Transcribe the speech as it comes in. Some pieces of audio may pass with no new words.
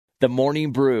The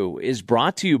Morning Brew is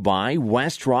brought to you by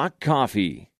West Rock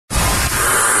Coffee.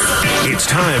 It's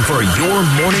time for your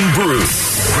Morning Brew.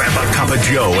 Grab a cup of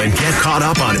Joe and get caught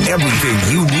up on everything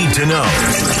you need to know.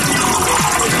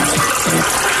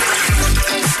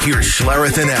 Here's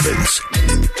Schlereth and Evans.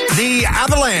 The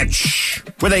Avalanche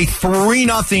with a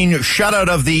 3-0 shutout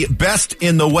of the best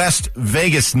in the West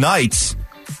Vegas Knights.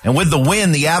 And with the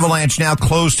win, the Avalanche now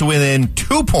close to within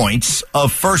 2 points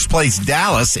of first place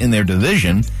Dallas in their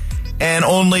division. And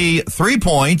only 3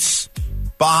 points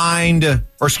behind, or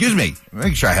excuse me,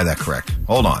 make sure I have that correct.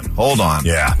 Hold on.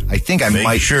 Yeah. I think I Make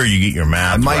might. sure you get your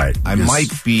math right. I might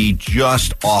be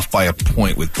just off by a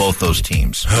point with both those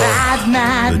teams. The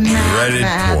dreaded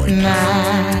point.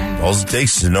 All it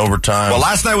takes is an overtime. Well,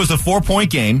 last night was a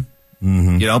 4-point game.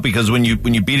 Mm-hmm. You know, because when you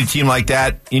beat a team like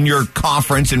that in your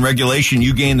conference in regulation,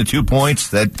 you gain the 2 points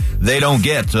that they don't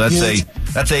get. So that's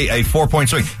a 4-point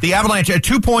swing. The Avalanche are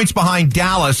 2 points behind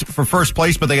Dallas for first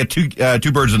place, but they got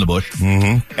two birds in the bush.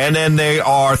 Mm-hmm. And then they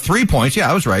are 3 points. Yeah,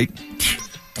 I was right.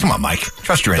 Come on, Mike.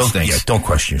 Trust your instincts. Don't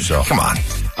question yourself. Come on.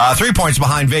 3 points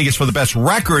behind Vegas for the best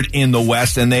record in the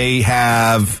West, and they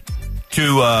have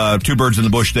two birds in the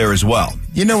bush there as well.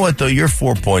 You know what, though? Your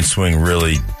 4-point swing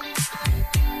really...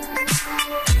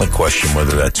 I question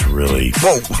whether that's really...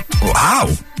 Whoa,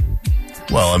 how?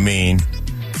 Well, I mean,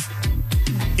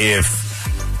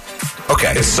 if...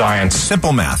 Okay. It's science.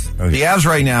 Simple math. Okay. The Avs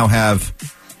right now have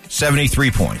 73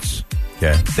 points.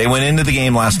 Okay. They went into the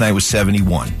game last night with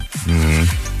 71. Mm-hmm.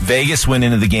 Vegas went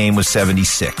into the game with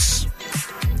 76.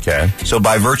 Okay. So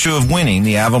by virtue of winning,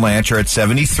 the Avalanche are at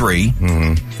 73.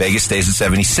 Mm-hmm. Vegas stays at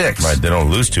 76. Right, they don't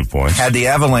lose 2 points. Had the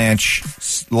Avalanche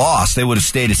lost, they would have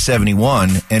stayed at 71,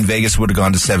 and Vegas would have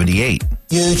gone to 78.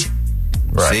 Huge.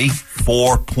 Right. See?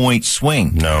 4-point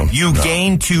swing. No. You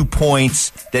gain 2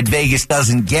 points that Vegas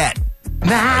doesn't get.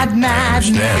 I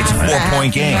understand. It's a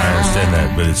 4-point game. I understand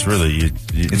that, but it's really...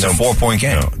 It's a 4-point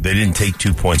game. No, they didn't take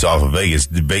 2 points off of Vegas.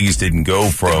 Vegas didn't go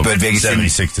from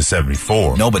 76 to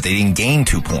 74. No, but they didn't gain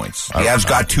 2 points. The Avs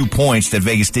got 2 points that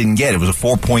Vegas didn't get. It was a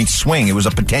 4-point swing. It was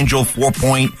a potential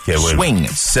 4-point swing.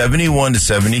 71 to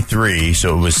 73,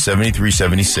 so it was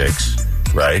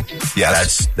 73-76, right?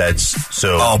 Yes. That's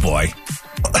so... Oh, boy.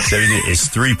 70 is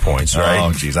 3 points, right? Oh,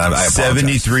 jeez. I apologize.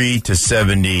 73 to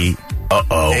 78,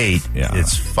 Yeah.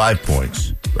 it's 5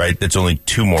 points, right? That's only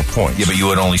 2 more points. Yeah, but you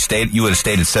would have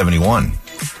stayed at 71.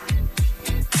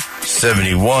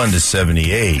 71 to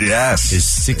 78 Yes. is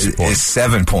 6 points. Is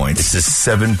 7 points. It's a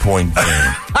 7-point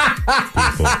game.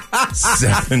 People.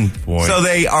 7 points. So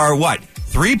they are,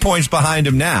 3 points behind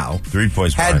them now. 3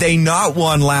 points behind. Had they not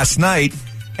won last night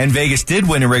and Vegas did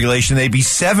win in regulation, they'd be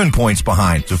 7 points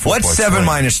behind. What's 7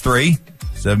 minus 3?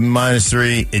 7 minus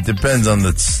 3, it depends on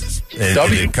the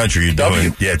country you're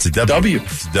doing. Yeah, it's a W.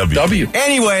 It's a W.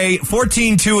 Anyway,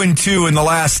 14-2-2 in the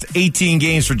last 18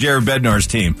 games for Jared Bednar's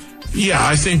team. Yeah,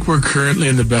 I think we're currently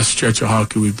in the best stretch of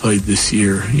hockey we've played this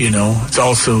year. You know, it's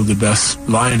also the best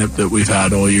lineup that we've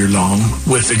had all year long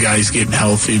with the guys getting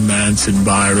healthy, Manson,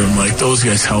 Byram, like those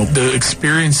guys help. The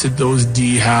experience that those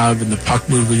D have and the puck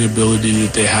moving ability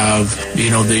that they have, you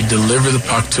know, they deliver the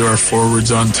puck to our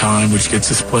forwards on time, which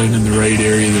gets us playing in the right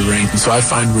area of the rink. And so I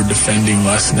find we're defending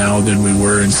less now than we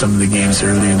were in some of the games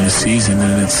early in the season.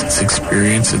 And it's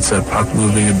experience, it's that puck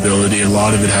moving ability. A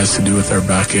lot of it has to do with our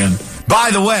back end.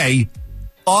 By the way,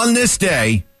 on this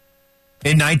day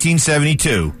in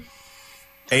 1972,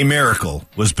 a miracle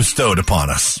was bestowed upon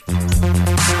us. Happy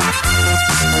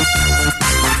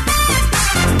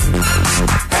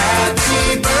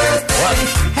birthday.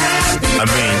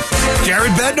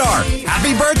 Jared Bednar.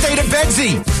 Happy birthday to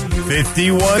Bedsy.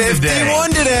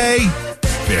 51 today.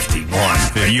 51.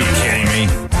 Are you kidding me?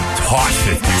 Hot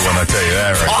 51, I'll tell you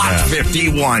that right Hot now.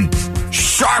 51.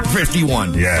 Sharp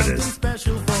 51. Yeah, it is.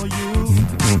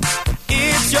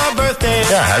 It's your birthday.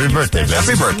 Yeah, happy birthday, Ben.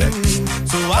 Happy birthday.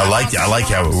 I like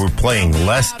how we're playing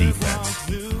less defense.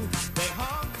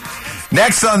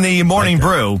 Next on the Morning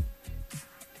Brew,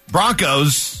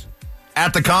 Broncos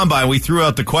at the Combine, we threw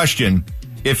out the question,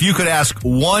 if you could ask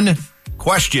one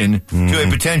question to a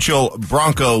potential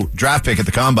Bronco draft pick at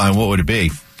the Combine, what would it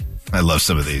be? I love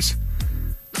some of these.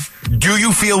 Do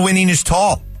you feel winning is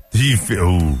tall? Do you feel...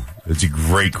 Ooh, that's a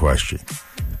great question.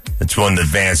 It's one that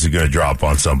Vance is going to drop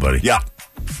on somebody. Yeah.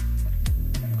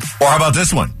 Or how about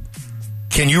this one?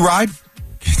 Can you ride?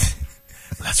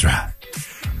 That's right.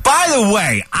 By the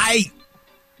way, I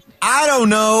don't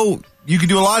know. You can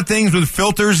do a lot of things with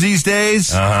filters these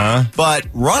days. Uh-huh. But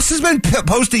Russ has been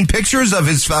posting pictures of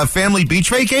his family beach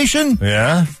vacation.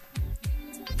 Yeah?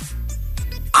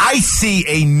 I see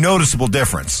a noticeable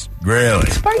difference. Really?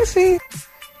 Spicy.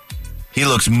 He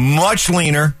looks much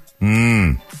leaner.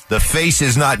 The face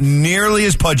is not nearly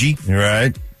as pudgy. You're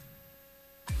right.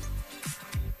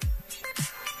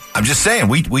 I'm just saying,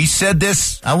 we said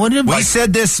this. We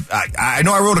said this. I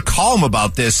know I wrote a column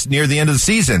about this near the end of the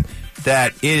season,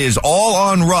 that it is all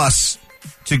on Russ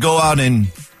to go out and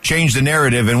change the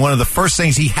narrative. And one of the first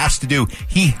things he has to do,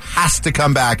 he has to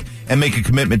come back and make a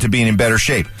commitment to being in better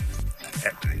shape.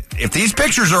 If these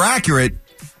pictures are accurate,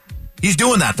 he's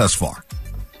doing that thus far.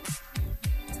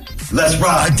 Let's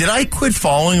rock. Did I quit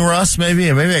following Russ?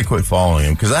 Maybe I quit following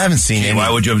him because I haven't seen any.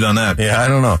 Why would you have done that? Yeah, I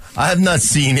don't know. I have not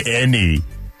seen any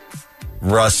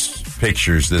Russ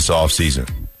pictures this offseason.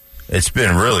 It's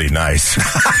been really nice.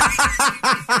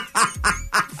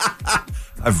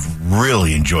 I've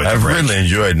really enjoyed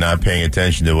not paying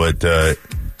attention to what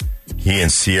he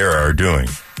and Sierra are doing.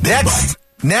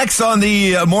 Next on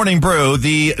the Morning Brew,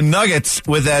 the Nuggets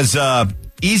with as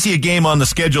easy a game on the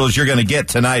schedule as you're going to get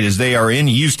tonight as they are in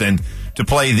Houston to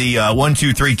play the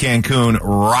 1-2-3 Cancun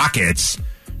Rockets.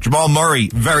 Jamal Murray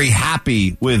very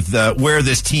happy with where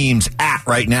this team's at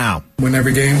right now. Win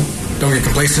every game. Don't get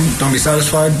complacent. Don't be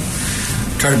satisfied.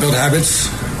 Try to build habits.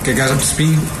 Get guys up to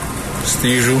speed. Just the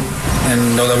usual.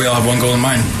 And know that we all have one goal in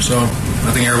mind. So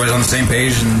I think everybody's on the same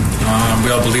page, and we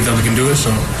all believe that we can do it.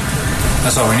 So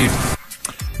that's all we need.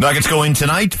 Nuggets go in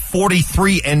tonight,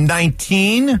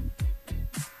 43-19.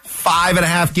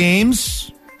 5.5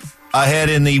 games ahead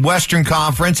in the Western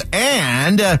Conference.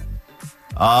 And they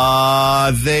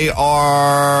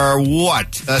are,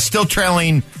 still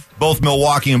trailing both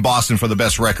Milwaukee and Boston for the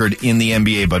best record in the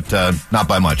NBA, but not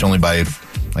by much, only by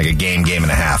like a game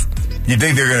and a half. You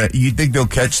think they'll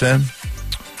catch them?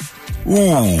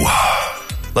 Ooh.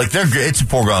 Like it's a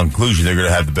foregone conclusion they're going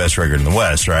to have the best record in the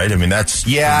West, right? I mean, that's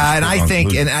and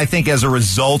I think as a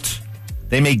result,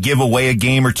 they may give away a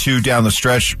game or two down the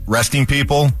stretch, resting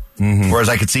people. Mm-hmm. Whereas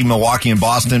I could see Milwaukee and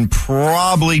Boston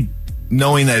probably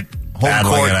knowing that home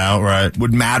court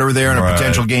would matter there in a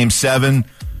potential Game 7.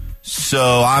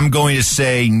 So I'm going to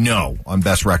say no on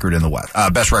best record in the West,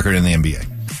 best record in the NBA.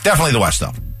 Definitely the West,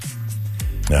 though.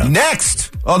 Yeah.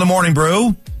 Next on the Morning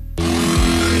Brew.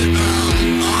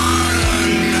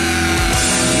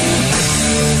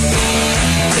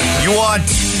 You want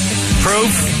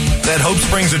proof that hope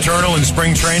springs eternal in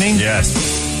spring training? Yes.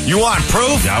 You want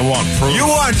proof? I want proof. You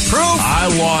want proof? I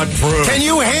want proof. Can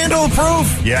you handle proof?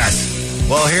 Yes.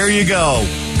 Well, here you go.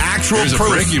 Actual There's proof.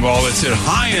 There's a breaking ball that's hit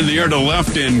high in the air to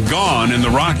left and gone, and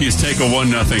the Rockies take a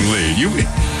 1-0 lead. You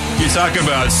talk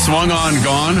about swung on,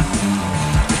 gone.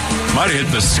 Might have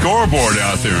hit the scoreboard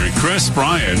out there. And Chris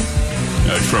Bryant,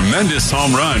 a tremendous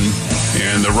home run,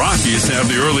 and the Rockies have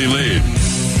the early lead.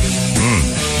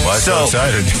 Well, I'm so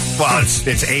excited. Well,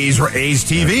 it's A's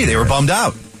TV. They were bummed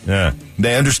out. Yeah.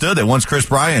 They understood that once Chris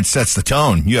Bryant sets the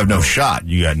tone, you have no shot.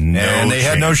 You got no And they chance.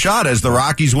 had no shot as the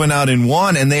Rockies went out and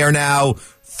won, and they are now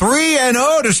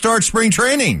 3-0 to start spring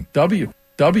training. W.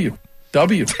 That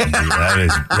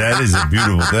is a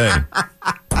beautiful thing.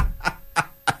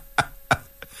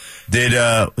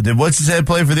 Did what's his head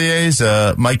play for the A's?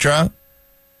 Mike Trout?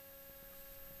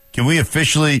 Can we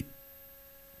officially?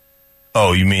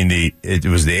 Oh, you mean it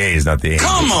was the A's, not the A's.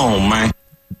 Come on, man.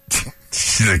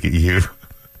 Look at you.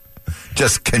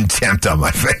 Just contempt on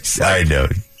my face. I know.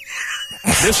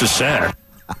 This is sad.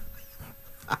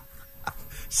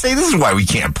 See, this is why we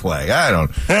can't play.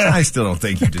 I still don't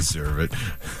think you deserve it.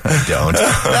 I don't.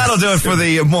 That'll do it for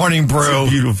the Morning Brew. It's a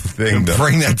beautiful thing, though.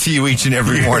 Bring that to you each and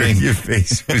every morning. Your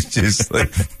face was just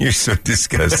like, you're so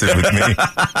disgusted with me.